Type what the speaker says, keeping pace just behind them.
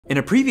In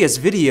a previous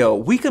video,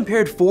 we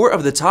compared 4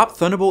 of the top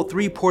Thunderbolt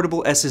 3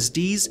 portable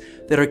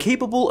SSDs that are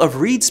capable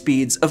of read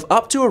speeds of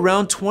up to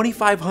around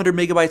 2500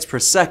 megabytes per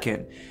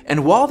second,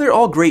 and while they're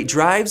all great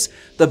drives,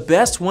 the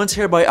best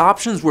 1TB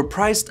options were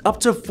priced up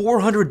to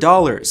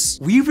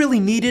 $400. We really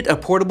needed a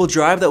portable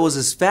drive that was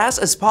as fast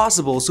as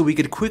possible so we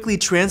could quickly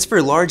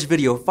transfer large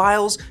video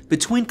files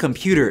between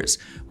computers,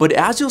 but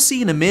as you'll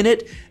see in a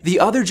minute, the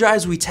other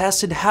drives we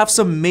tested have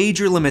some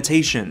major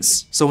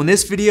limitations. So in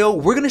this video,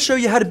 we're going to show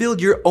you how to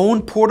build your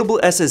own portable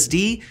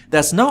SSD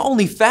that's not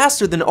only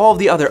faster than all of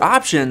the other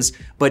options,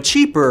 but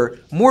cheaper,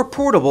 more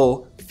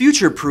portable,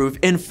 future-proof,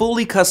 and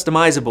fully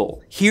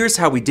customizable. Here's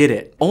how we did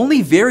it.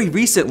 Only very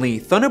recently,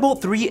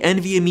 Thunderbolt 3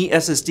 NVMe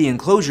SSD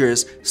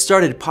enclosures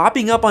started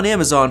popping up on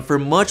Amazon for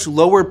much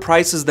lower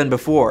prices than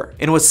before.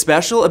 And what's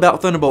special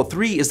about Thunderbolt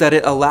 3 is that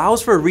it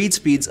allows for read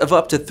speeds of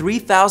up to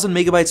 3000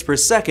 megabytes per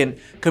second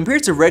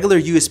compared to regular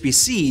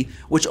USB-C,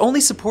 which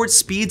only supports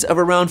speeds of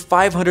around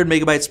 500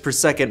 megabytes per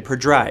second per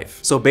drive.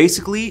 So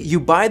basically, you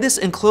buy this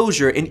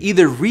enclosure and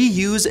either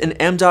reuse an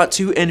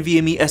M.2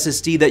 NVMe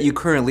SSD that you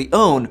currently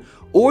own,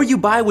 or you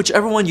buy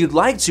whichever one you'd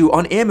like to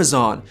on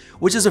Amazon,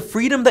 which is a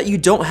freedom that you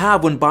don't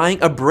have when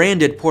buying a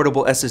branded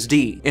portable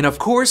SSD. And of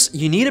course,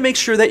 you need to make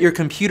sure that your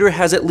computer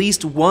has at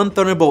least one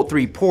Thunderbolt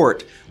 3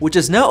 port, which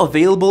is now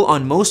available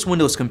on most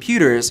Windows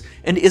computers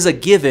and is a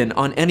given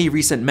on any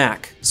recent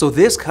Mac. So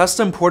this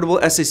custom portable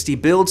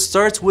SSD build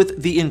starts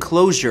with the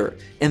enclosure,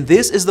 and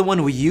this is the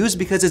one we use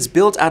because it's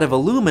built out of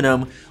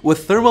aluminum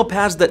with thermal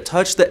pads that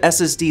touch the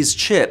SSD's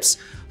chips,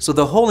 so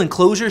the whole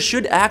enclosure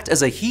should act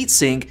as a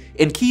heatsink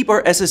and keep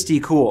our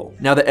SSD cool.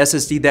 Now the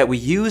SSD that we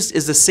used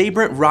is the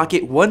Sabrent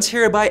Rocket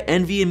 1TB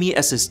NVMe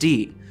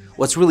SSD.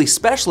 What's really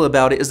special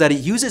about it is that it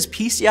uses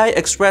PCI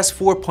Express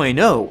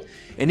 4.0,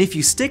 and if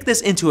you stick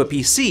this into a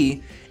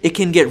PC, it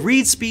can get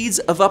read speeds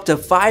of up to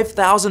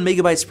 5000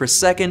 megabytes per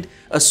second,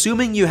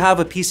 assuming you have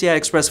a PCI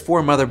Express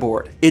 4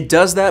 motherboard. It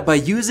does that by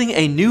using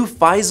a new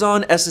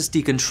Phison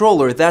SSD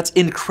controller that's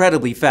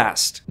incredibly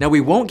fast. Now we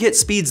won't get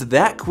speeds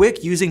that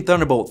quick using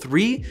Thunderbolt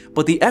 3,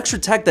 but the extra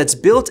tech that's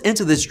built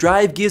into this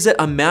drive gives it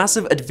a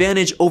massive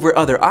advantage over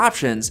other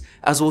options,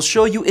 as we'll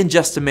show you in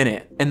just a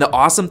minute. And the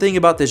awesome thing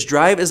about this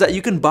drive is that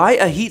you can buy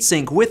a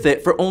heatsink with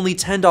it for only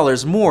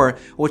 $10 more,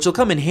 which will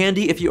come in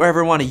handy if you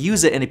ever want to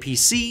use it in a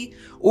PC,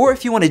 or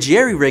if you want to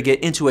jerry-rig it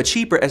into a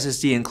cheaper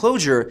SSD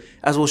enclosure,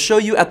 as we'll show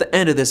you at the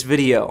end of this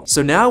video.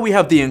 So now we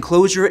have the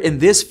enclosure in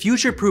this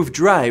future-proof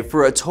drive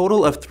for a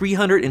total of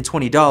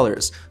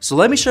 $320. So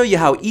let me show you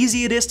how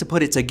easy it is to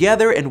put it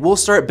together, and we'll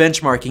start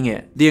benchmarking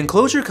it. The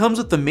enclosure comes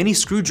with the mini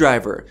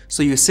screwdriver,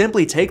 so you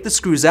simply take the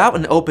screws out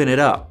and open it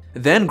up.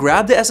 Then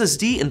grab the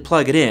SSD and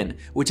plug it in,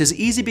 which is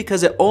easy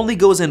because it only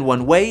goes in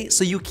one way,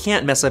 so you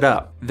can't mess it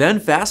up. Then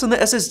fasten the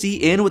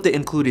SSD in with the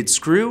included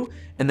screw,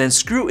 and then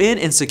screw in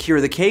and secure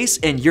the case,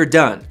 and you're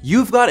done.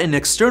 You've got an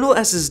external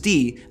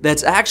SSD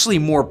that's actually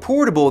more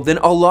portable than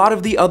a lot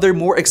of the other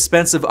more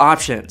expensive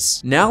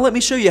options. Now let me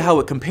show you how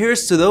it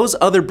compares to those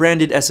other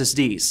branded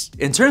SSDs.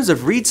 In terms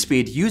of read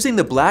speed, using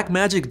the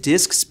Blackmagic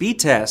disk speed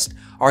test,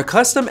 our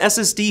custom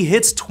SSD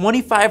hits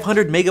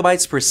 2500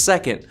 megabytes per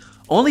second,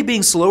 only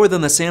being slower than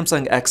the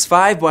Samsung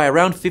X5 by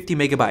around 50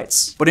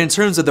 megabytes. But in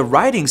terms of the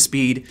writing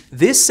speed,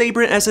 this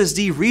Sabrent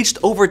SSD reached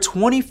over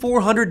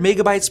 2400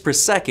 megabytes per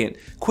second,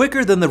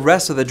 quicker than the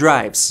rest of the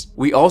drives.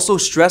 We also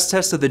stress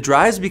tested the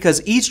drives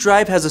because each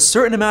drive has a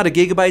certain amount of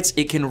gigabytes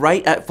it can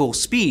write at full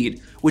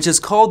speed, which is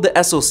called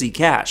the SoC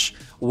cache.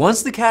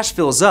 Once the cache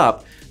fills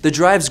up, the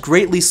drives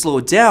greatly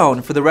slowed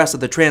down for the rest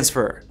of the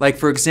transfer. Like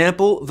for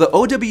example, the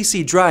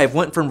OWC drive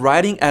went from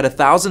writing at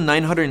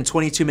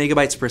 1922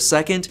 megabytes per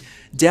second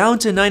down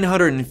to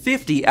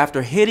 950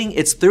 after hitting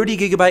its 30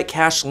 gigabyte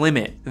cache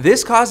limit.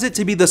 This caused it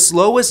to be the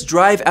slowest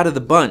drive out of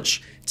the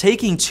bunch,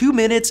 taking 2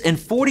 minutes and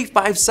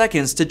 45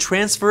 seconds to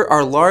transfer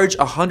our large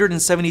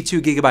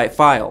 172 gigabyte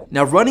file.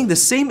 Now running the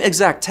same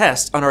exact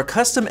test on our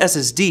custom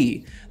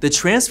SSD, the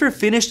transfer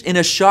finished in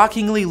a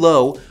shockingly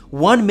low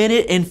 1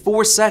 minute and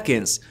 4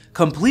 seconds,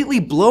 completely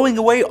blowing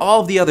away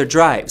all of the other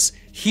drives.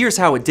 Here's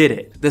how it did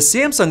it. The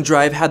Samsung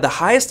drive had the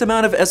highest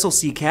amount of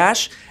SoC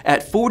cache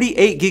at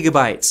 48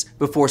 gigabytes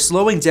before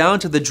slowing down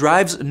to the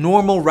drive's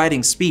normal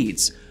writing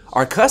speeds.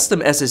 Our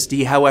custom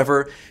SSD,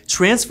 however,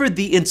 transferred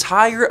the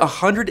entire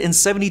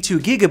 172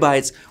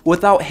 gigabytes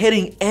without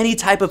hitting any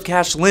type of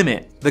cache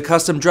limit. The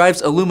custom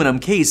drive's aluminum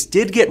case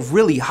did get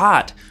really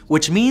hot,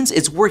 which means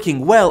it's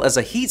working well as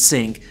a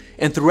heatsink,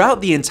 and throughout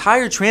the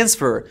entire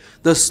transfer,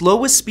 the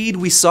slowest speed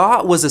we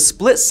saw was a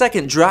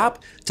split-second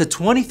drop to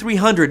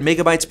 2300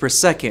 megabytes per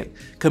second,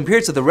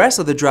 compared to the rest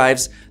of the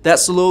drives that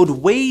slowed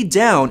way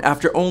down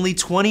after only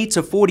 20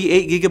 to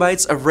 48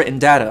 gigabytes of written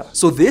data.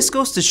 So this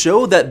goes to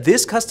show that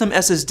this custom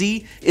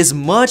SSD is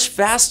much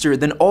faster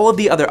than all of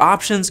the other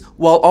options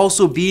while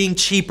also being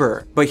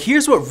cheaper. But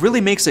here's what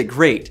really makes it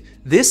great.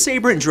 This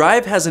Sabrent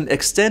drive has an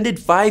extended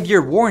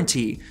 5-year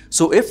warranty,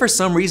 so if for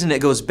some reason it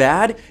goes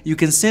bad, you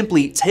can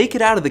simply take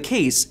it out of the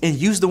case and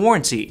use the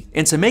warranty.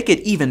 And to make it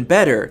even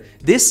better,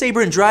 this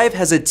Sabrent drive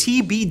has a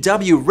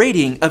TBW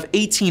rating of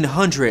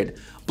 1800,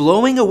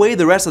 blowing away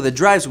the rest of the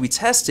drives we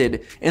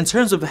tested in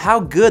terms of how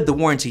good the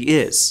warranty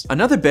is.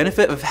 Another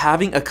benefit of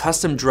having a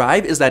custom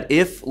drive is that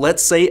if,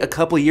 let's say, a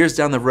couple years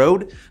down the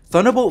road,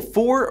 Thunderbolt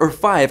 4 or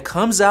 5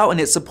 comes out and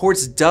it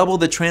supports double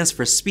the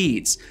transfer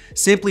speeds.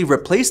 Simply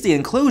replace the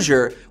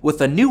enclosure with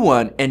a new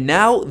one, and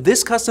now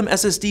this custom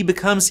SSD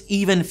becomes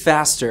even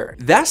faster.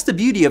 That's the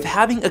beauty of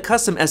having a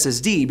custom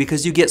SSD,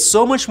 because you get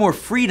so much more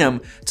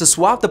freedom to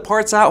swap the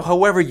parts out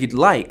however you'd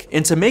like.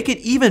 And to make it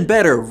even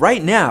better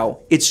right now,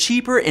 it's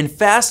cheaper and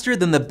faster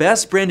than the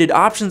best branded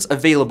options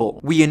available.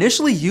 We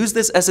initially used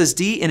this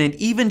SSD in an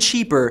even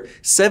cheaper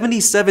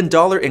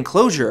 $77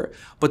 enclosure,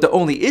 but the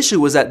only issue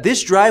was that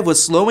this drive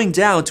was slowing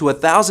down to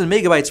 1000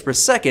 megabytes per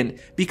second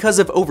because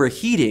of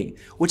overheating,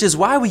 which is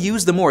why we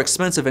used the more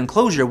expensive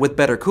enclosure with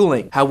better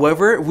cooling.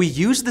 However, we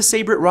used the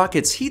Sabrent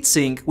Rocket's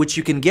heatsink, which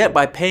you can get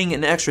by paying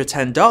an extra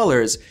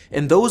 $10,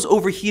 and those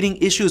overheating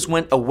issues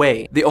went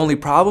away. The only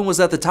problem was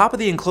that the top of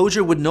the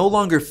enclosure would no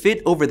longer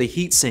fit over the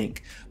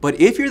heatsink.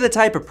 But if you're the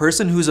type of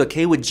person who's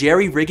okay with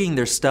jerry-rigging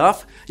their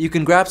stuff, you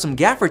can grab some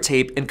gaffer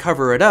tape and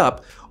cover it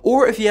up,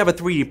 or if you have a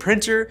 3D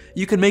printer,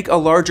 you can make a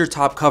larger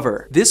top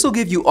cover. This will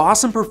give you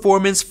awesome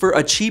performance for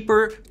a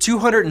cheaper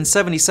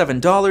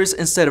 $277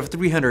 instead of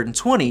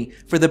 $320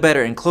 for the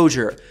better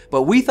enclosure,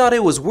 but we thought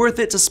it was worth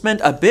it to spend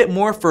a bit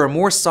more for a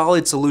more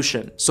solid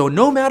solution. So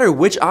no matter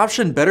which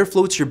option better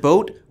floats your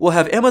boat, we'll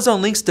have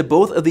Amazon links to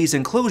both of these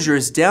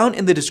enclosures down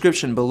in the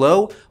description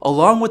below,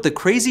 along with the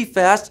crazy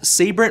fast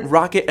Sabrent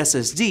Rocket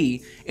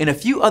SSD and a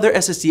few other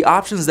SSD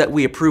options that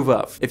we approve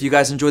of. If you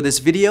guys enjoyed this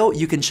video,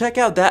 you can check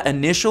out that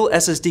initial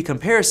SSD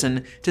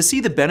comparison to see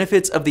the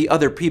benefits of the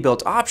other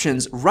pre-built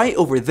options right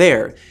over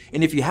there.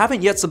 And if you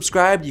haven't yet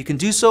subscribed, you can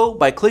do so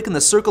by clicking the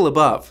circle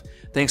above.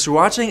 Thanks for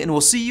watching, and we'll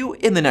see you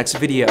in the next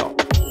video.